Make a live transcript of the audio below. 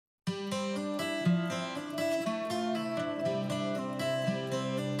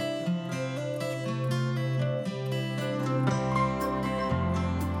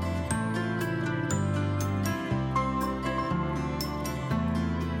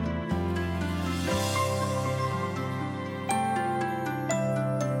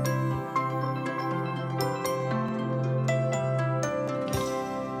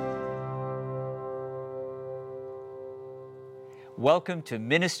Welcome to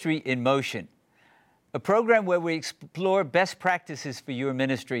Ministry in Motion, a program where we explore best practices for your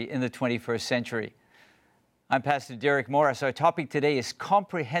ministry in the 21st century. I'm Pastor Derek Morris. Our topic today is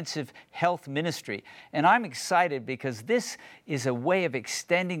comprehensive health ministry, and I'm excited because this is a way of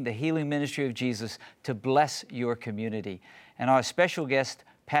extending the healing ministry of Jesus to bless your community. And our special guest,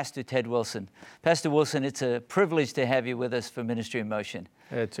 Pastor Ted Wilson. Pastor Wilson, it's a privilege to have you with us for Ministry in Motion.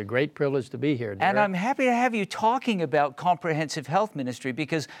 It's a great privilege to be here, Derek. And I'm happy to have you talking about comprehensive health ministry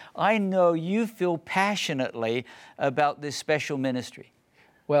because I know you feel passionately about this special ministry.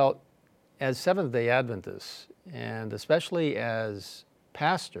 Well, as Seventh-day Adventists, and especially as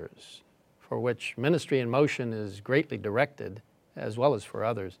pastors, for which Ministry in Motion is greatly directed, as well as for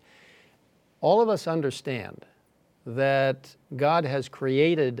others, all of us understand that God has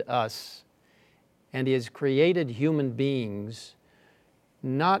created us and He has created human beings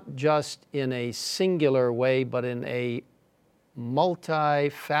not just in a singular way, but in a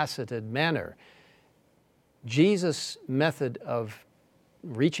multifaceted manner. Jesus' method of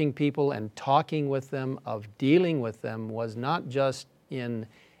reaching people and talking with them, of dealing with them, was not just in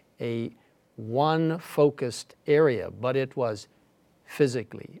a one-focused area, but it was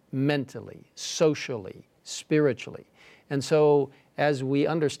physically, mentally, socially, spiritually. And so as we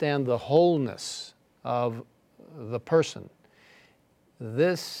understand the wholeness of the person,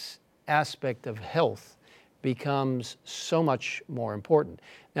 this aspect of health becomes so much more important.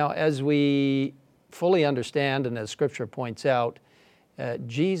 Now, as we fully understand, and as Scripture points out,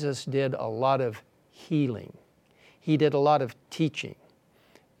 Jesus did a lot of healing. He did a lot of teaching.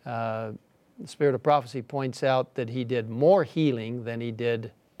 The Spirit of Prophecy points out that He did more healing than He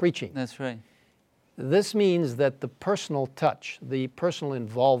did preaching. That's right. This means that the personal touch, the personal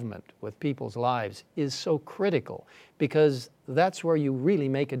involvement with people's lives is so critical because that's where you really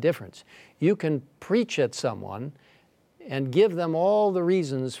make a difference. You can preach at someone and give them all the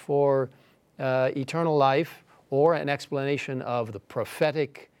reasons for eternal life or an explanation of the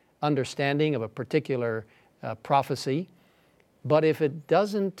prophetic understanding of a particular prophecy, but if it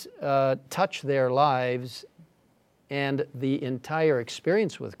doesn't touch their lives and the entire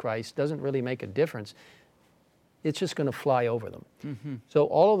experience with Christ doesn't really make a difference, it's just going to fly over them. Mm-hmm. So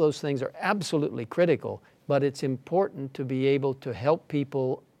all of those things are absolutely critical, but it's important to be able to help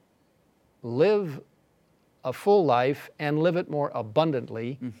people live a full life and live it more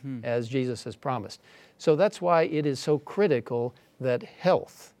abundantly, as Jesus has promised. So that's why it is so critical that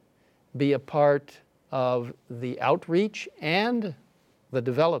health be a part of the outreach and the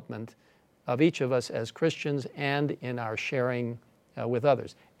development of each of us as Christians and in our sharing with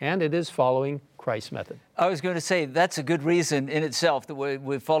others. And it is following Christ's method. I was going to say that's a good reason in itself that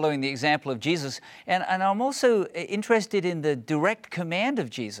we're following the example of Jesus. And I'm also interested in the direct command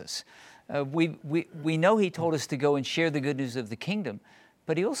of Jesus. We know He told us to go and share the good news of the kingdom,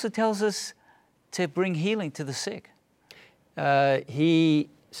 but He also tells us to bring healing to the sick. He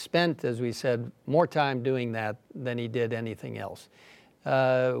spent, as we said, more time doing that than He did anything else.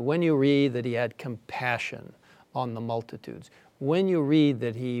 When you read that He had compassion on the multitudes, when you read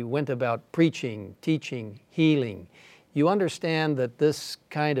that He went about preaching, teaching, healing, you understand that this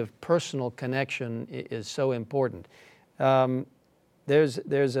kind of personal connection is so important.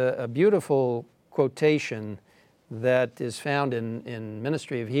 There's a beautiful quotation that is found in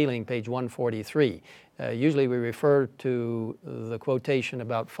Ministry of Healing, page 143. Usually we refer to the quotation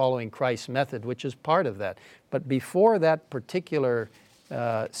about following Christ's method, which is part of that. But before that particular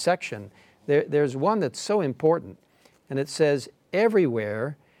section, there's one that's so important, and it says,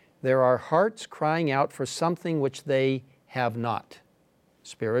 "Everywhere there are hearts crying out for something which they have not."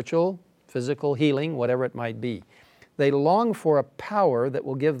 Spiritual, physical healing, whatever it might be. They long for a power that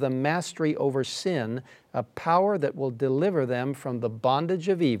will give them mastery over sin, a power that will deliver them from the bondage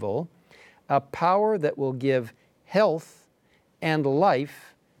of evil, a power that will give health and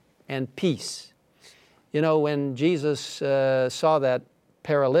life and peace. You know, when Jesus saw that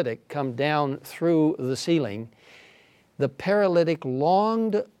paralytic come down through the ceiling, the paralytic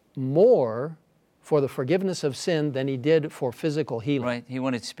longed more for the forgiveness of sin than he did for physical healing. Right, he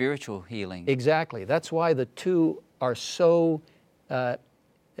wanted spiritual healing. Exactly. That's why the two are so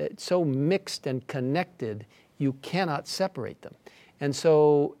mixed and connected, you cannot separate them. And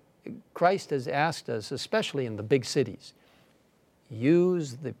so Christ has asked us, especially in the big cities,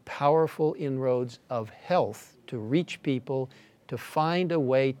 use the powerful inroads of health to reach people, to find a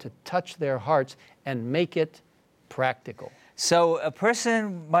way to touch their hearts and make it practical. So a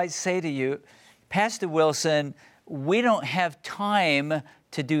person might say to you, Pastor Wilson, we don't have time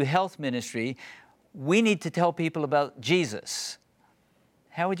to do health ministry. We need to tell people about Jesus.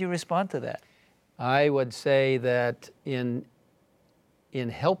 How would you respond to that? I would say that in in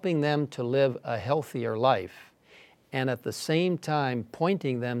helping them to live a healthier life, and at the same time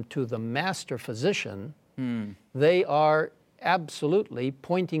pointing them to the master physician, they are absolutely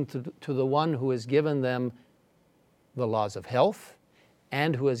pointing to the one who has given them the laws of health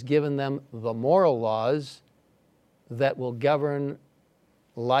and who has given them the moral laws that will govern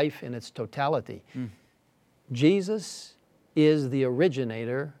life in its totality. Jesus is the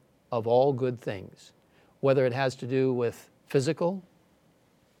originator of all good things, whether it has to do with physical,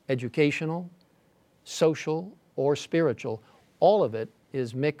 educational, social, or spiritual. All of it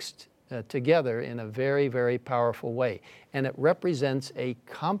is mixed together in a very, very powerful way. And it represents a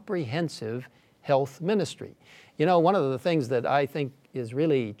comprehensive health ministry. You know, one of the things that I think is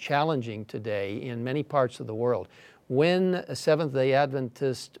really challenging today in many parts of the world, when Seventh-day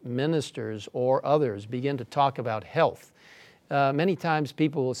Adventist ministers or others begin to talk about health, many times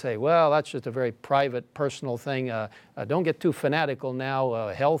people will say, well, that's just a very private, personal thing. Don't get too fanatical now.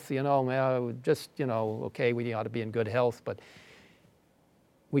 Health, you know, just, you know, okay, we ought to be in good health. But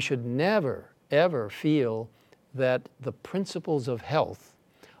we should never, ever feel that the principles of health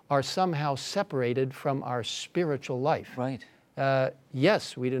are somehow separated from our spiritual life. Right.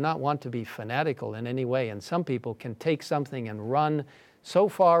 Yes, we do not want to be fanatical in any way, and some people can take something and run so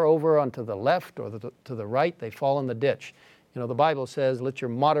far over onto the left or to the right, they fall in the ditch. You know, the Bible says, let your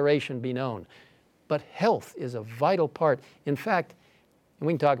moderation be known. But health is a vital part. In fact, and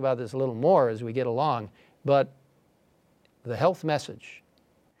we can talk about this a little more as we get along, but the health message.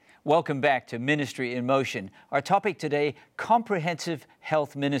 Welcome back to Ministry in Motion. Our topic today, comprehensive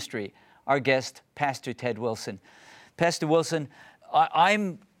health ministry. Our guest, Pastor Ted Wilson. Pastor Wilson,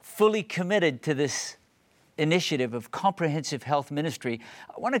 I'm fully committed to this initiative of comprehensive health ministry.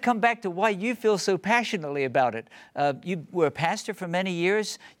 I want to come back to why you feel so passionately about it. You were a pastor for many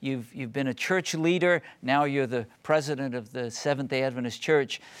years. You've been a church leader. Now you're the president of the Seventh-day Adventist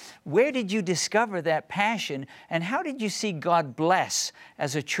Church. Where did you discover that passion, and how did you see God bless,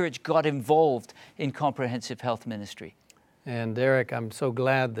 as a church, got involved in comprehensive health ministry? And Derek, I'm so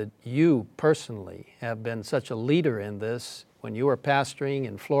glad that you personally have been such a leader in this when you were pastoring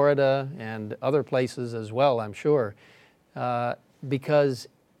in Florida and other places as well, I'm sure, because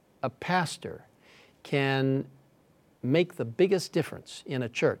a pastor can make the biggest difference in a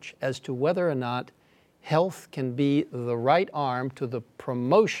church as to whether or not health can be the right arm to the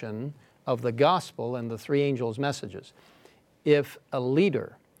promotion of the gospel and the three angels' messages. If a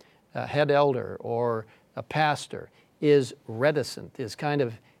leader, a head elder, or a pastor is reticent, is kind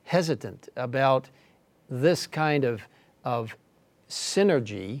of hesitant about this kind of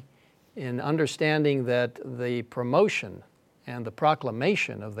synergy in understanding that the promotion and the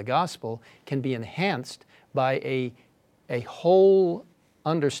proclamation of the gospel can be enhanced by a whole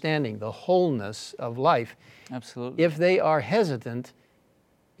understanding, the wholeness of life. Absolutely. If they are hesitant,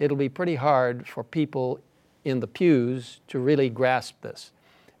 it'll be pretty hard for people in the pews to really grasp this.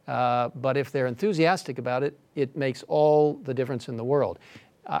 But if they're enthusiastic about it, it makes all the difference in the world.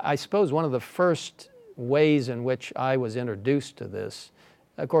 I suppose one of the first ways in which I was introduced to this,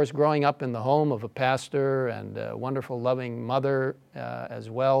 of course, growing up in the home of a pastor and a wonderful, loving mother as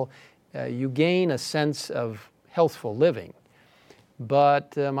well, you gain a sense of healthful living.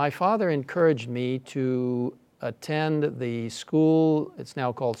 But my father encouraged me to attend the school, it's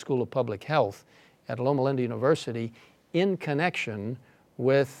now called School of Public Health, at Loma Linda University, in connection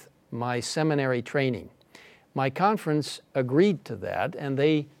with my seminary training. My conference agreed to that, and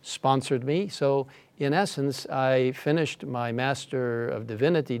they sponsored me. So in essence, I finished my Master of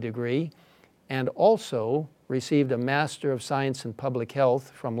Divinity degree and also received a Master of Science in Public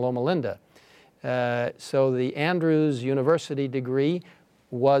Health from Loma Linda. So the Andrews University degree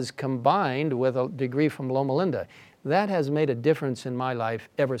was combined with a degree from Loma Linda. That has made a difference in my life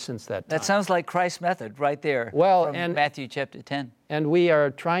ever since that time. That sounds like Christ's method right there, well, from and Matthew chapter 10. And we are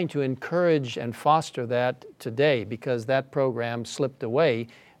trying to encourage and foster that today because that program slipped away.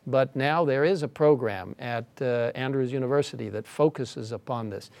 But now there is a program at Andrews University that focuses upon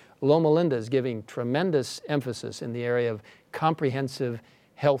this. Loma Linda is giving tremendous emphasis in the area of comprehensive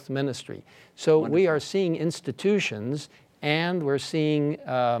health ministry. So Wonderful. We are seeing institutions, and we're seeing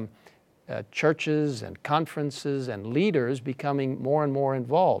churches and conferences and leaders becoming more and more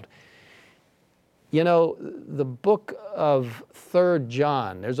involved. You know, the book of 3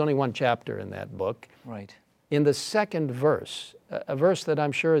 John, there's only one chapter in that book. Right. In the second verse, a verse that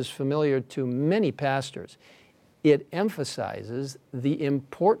I'm sure is familiar to many pastors, it emphasizes the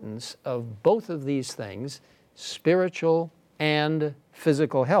importance of both of these things, spiritual and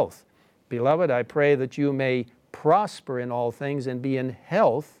physical health. Beloved, I pray that you may prosper in all things and be in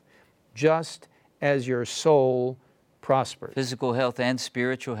health just as your soul prospers. Physical health and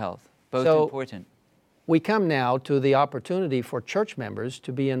spiritual health, both So, important. We come now to the opportunity for church members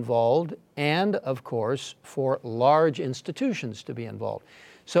to be involved and, of course, for large institutions to be involved.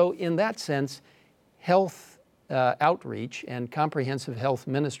 So in that sense, health outreach and comprehensive health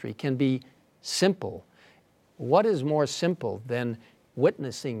ministry can be simple. What is more simple than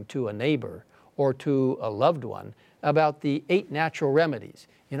witnessing to a neighbor or to a loved one about the 8 natural remedies?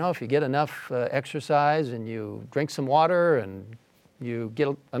 You know, if you get enough exercise and you drink some water and you get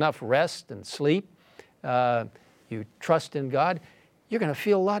enough rest and sleep, you trust in God, you're going to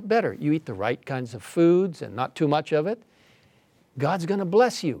feel a lot better. You eat the right kinds of foods and not too much of it, God's going to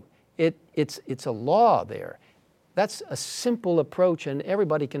bless you. It's a law there. That's a simple approach, and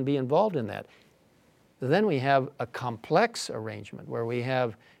everybody can be involved in that. Then we have a complex arrangement where we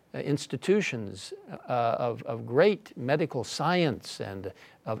have institutions of great medical science and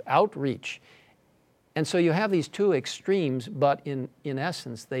of outreach. And so you have these two extremes, but in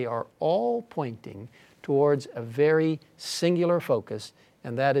essence, they are all pointing towards a very singular focus,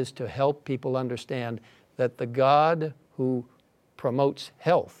 and that is to help people understand that the God who promotes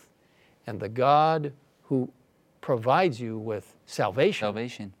health and the God who provides you with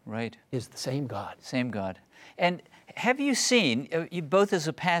salvation, right, is the same God. Same God. And have you seen, you both as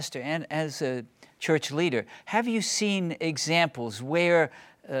a pastor and as a church leader, have you seen examples where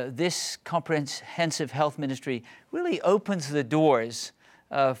this comprehensive health ministry really opens the doors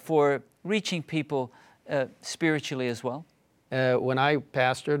for reaching people spiritually as well? When I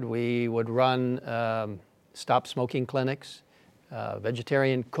pastored, we would run stop smoking clinics,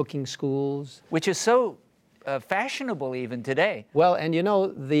 vegetarian cooking schools. Which is so fashionable even today. Well, and you know,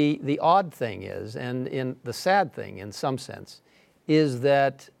 the odd thing is, and the sad thing in some sense, is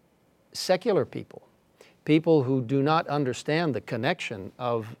that secular people who do not understand the connection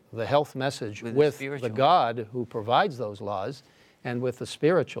of the health message with the God who provides those laws and with the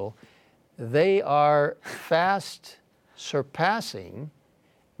spiritual, they are fast surpassing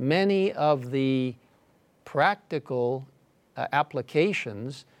many of the practical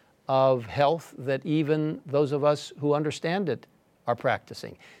applications of health that even those of us who understand it are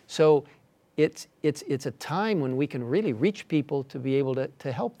practicing. So it's a time when we can really reach people to be able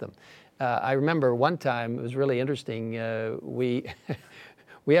to help them. I remember one time, it was really interesting, we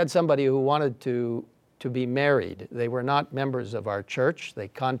had somebody who wanted to be married. They were not members of our church. They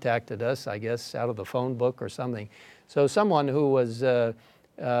contacted us, I guess, out of the phone book or something. So someone who was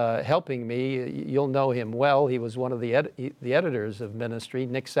helping me, you'll know him well. He was one of the editors of ministry,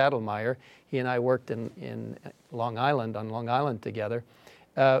 Nick Saddlemeyer. He and I worked in Long Island, on Long Island together.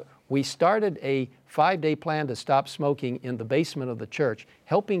 We started a 5-day plan to stop smoking in the basement of the church,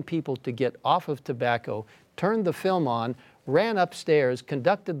 helping people to get off of tobacco, turned the film on, ran upstairs,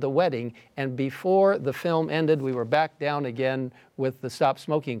 conducted the wedding, and before the film ended, we were back down again with the Stop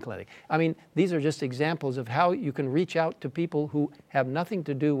Smoking Clinic. I mean, these are just examples of how you can reach out to people who have nothing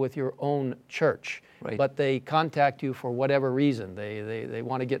to do with your own church, right, but they contact you for whatever reason. They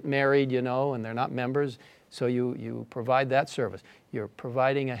want to get married, you know, and they're not members, so you provide that service. You're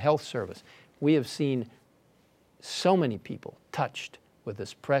providing a health service. We have seen so many people touched with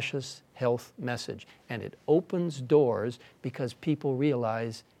this precious health message, and it opens doors because people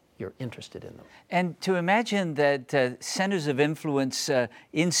realize you're interested in them. And to imagine that centers of influence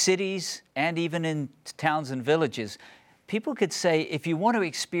in cities and even in towns and villages, people could say, if you want to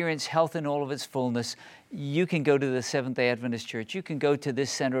experience health in all of its fullness, you can go to the Seventh-day Adventist Church, you can go to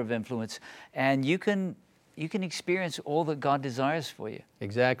this center of influence, and you can experience all that God desires for you.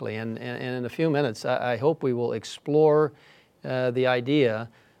 Exactly, and in a few minutes, I hope we will explore the idea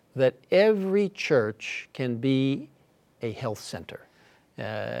that every church can be a health center.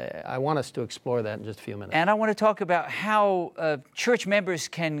 I want us to explore that in just a few minutes. And I want to talk about how church members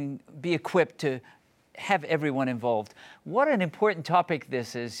can be equipped to have everyone involved. What an important topic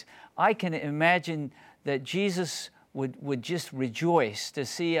this is. I can imagine that Jesus would just rejoice to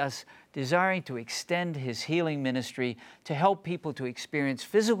see us desiring to extend his healing ministry to help people to experience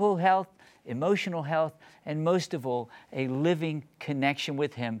physical health, emotional health, and most of all, a living connection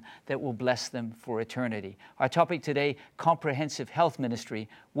with him that will bless them for eternity. Our topic today, comprehensive health ministry.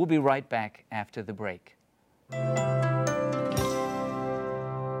 We'll be right back after the break.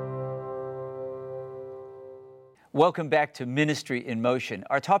 Welcome back to Ministry in Motion.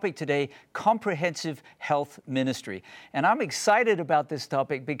 Our topic today, comprehensive health ministry. And I'm excited about this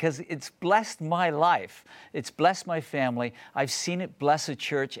topic because it's blessed my life. It's blessed my family. I've seen it bless a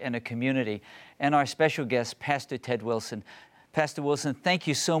church and a community. And our special guest, Pastor Ted Wilson. Pastor Wilson, thank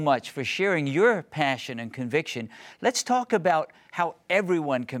you so much for sharing your passion and conviction. Let's talk about how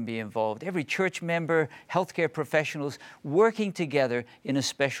everyone can be involved, every church member, healthcare professionals working together in a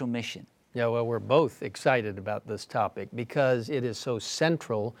special mission. Yeah, well, we're both excited about this topic because it is so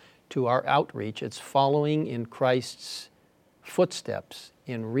central to our outreach. It's following in Christ's footsteps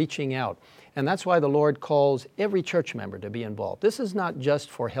in reaching out. And that's why the Lord calls every church member to be involved. This is not just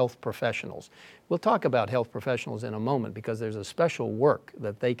for health professionals. We'll talk about health professionals in a moment because there's a special work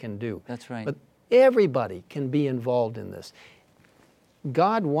that they can do. That's right. But everybody can be involved in this.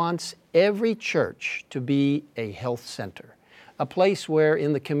 God wants every church to be a health center, a place where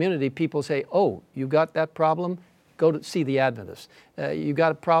in the community people say, oh, you got that problem? Go to see the Adventist. You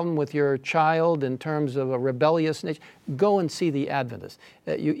got a problem with your child in terms of a rebellious nature? Go and see the Adventist.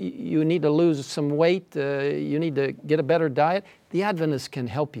 You need to lose some weight. You need to get a better diet. The Adventist can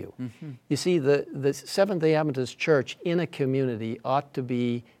help you. Mm-hmm. You see, the Seventh-day Adventist Church in a community ought to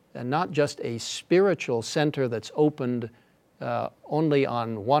be not just a spiritual center that's opened only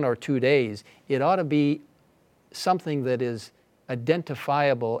on 1 or 2 days. It ought to be something that is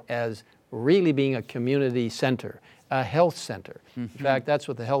identifiable as really being a community center, a health center. Mm-hmm. In fact, that's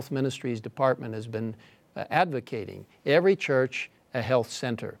what the Health Ministries Department has been advocating. Every church, a health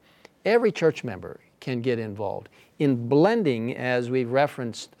center. Every church member can get involved in blending, as we've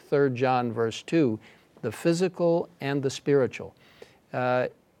referenced 3 John verse 2, the physical and the spiritual.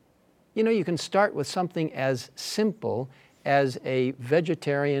 You can start with something as simple as a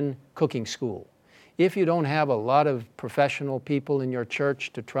vegetarian cooking school. If you don't have a lot of professional people in your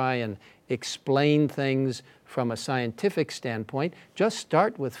church to try and explain things from a scientific standpoint, just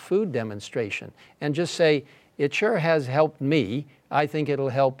start with food demonstration and just say, it sure has helped me, I think it'll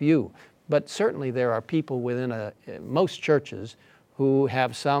help you. But certainly there are people within most churches who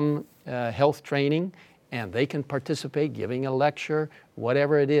have some health training and they can participate, giving a lecture,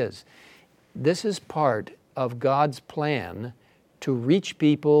 whatever it is. This is part of God's plan to reach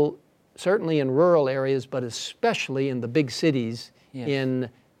people certainly in rural areas, but especially in the big cities, yes, in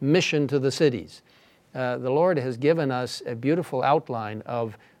mission to the cities. The Lord has given us a beautiful outline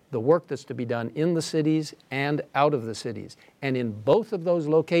of the work that's to be done in the cities and out of the cities. And in both of those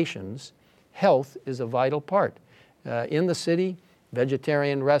locations, health is a vital part. In the city,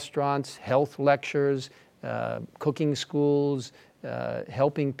 vegetarian restaurants, health lectures, cooking schools,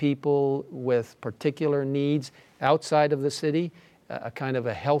 helping people with particular needs. Outside of the city, a kind of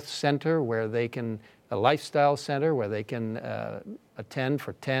a health center where they can, a lifestyle center where they can attend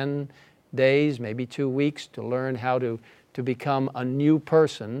for 10 days, maybe 2 weeks, to learn how to become a new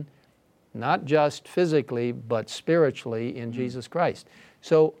person, not just physically, but spiritually in Jesus Christ.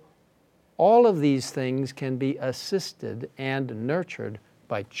 So all of these things can be assisted and nurtured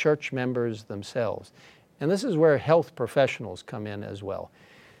by church members themselves. And this is where health professionals come in as well.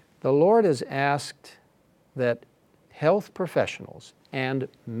 The Lord has asked that health professionals and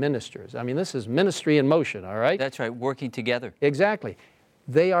ministers, I mean, this is ministry in motion, all right? That's right, working together. Exactly.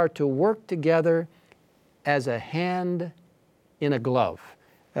 They are to work together as a hand in a glove.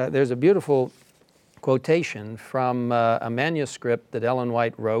 There's a beautiful quotation from a manuscript that Ellen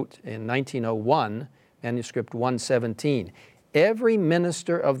White wrote in 1901, manuscript 117. Every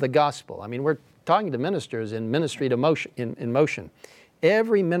minister of the gospel, I mean, we're talking to ministers in ministry to motion, in motion.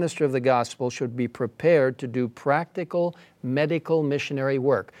 Every minister of the gospel should be prepared to do practical medical missionary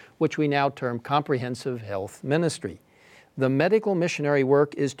work, which we now term comprehensive health ministry. The medical missionary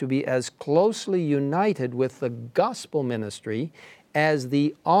work is to be as closely united with the gospel ministry as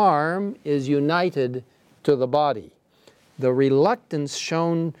the arm is united to the body. The reluctance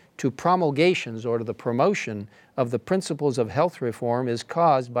shown to promulgations or to the promotion of the principles of health reform is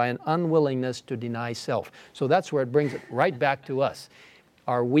caused by an unwillingness to deny self. So that's where it brings it right back to us.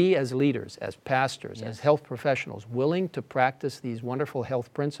 Are we as leaders, as pastors, as health professionals, willing to practice these wonderful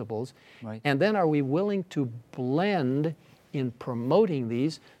health principles? Right. And then are we willing to blend in promoting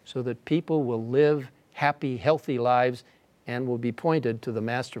these so that people will live happy, healthy lives and will be pointed to the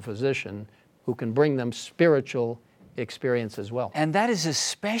master physician who can bring them spiritual experience as well? And that is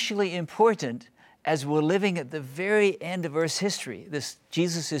especially important as we're living at the very end of Earth's history.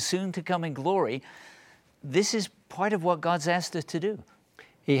 Jesus is soon to come in glory. This is part of what God's asked us to do.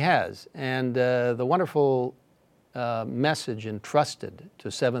 He has. And the wonderful message entrusted to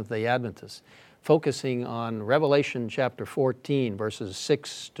Seventh-day Adventists, focusing on Revelation chapter 14, verses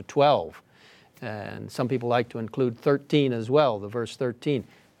 6 to 12. And some people like to include 13 as well, the verse 13.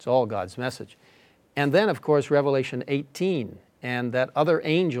 It's all God's message. And then, of course, Revelation 18, and that other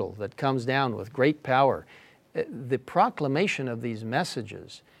angel that comes down with great power. The proclamation of these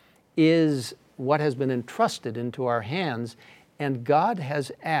messages is what has been entrusted into our hands, And God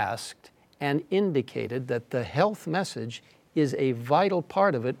has asked and indicated that the health message is a vital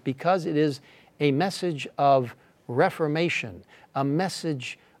part of it because it is a message of reformation, a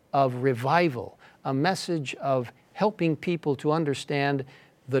message of revival, a message of helping people to understand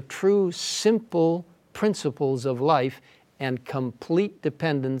the true, simple principles of life and complete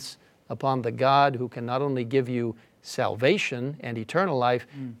dependence upon the God who can not only give you salvation and eternal life,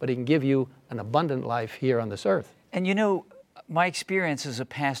 but He can give you an abundant life here on this earth. And you know, my experience as a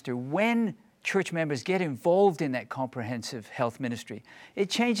pastor, when church members get involved in that comprehensive health ministry, it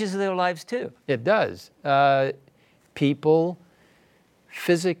changes their lives too. It does. People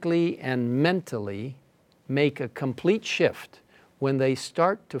physically and mentally make a complete shift when they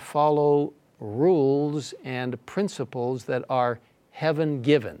start to follow rules and principles that are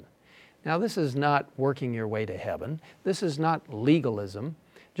heaven-given. Now, this is not working your way to heaven. This is not legalism.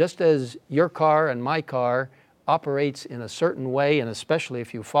 Just as your car and my car operates in a certain way, and especially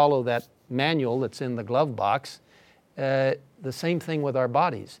if you follow that manual that's in the glove box, the same thing with our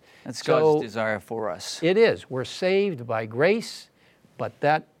bodies. That's God's desire for us. It is. We're saved by grace, but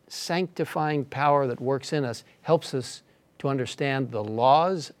that sanctifying power that works in us helps us to understand the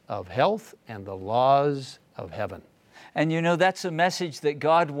laws of health and the laws of heaven. And you know, that's a message that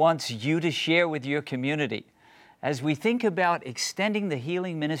God wants you to share with your community. As we think about extending the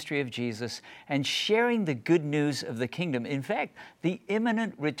healing ministry of Jesus and sharing the good news of the kingdom, in fact, the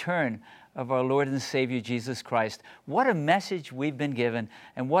imminent return of our Lord and Savior Jesus Christ, what a message we've been given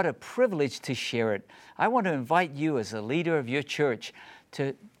and what a privilege to share it. I want to invite you as a leader of your church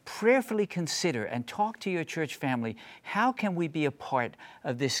to prayerfully consider and talk to your church family, how can we be a part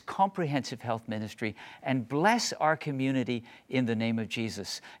of this comprehensive health ministry and bless our community in the name of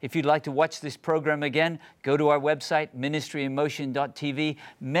Jesus? If you'd like to watch this program again, go to our website, ministryinmotion.tv,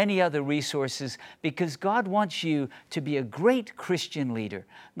 many other resources, because God wants you to be a great Christian leader,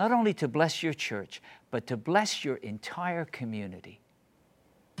 not only to bless your church, but to bless your entire community.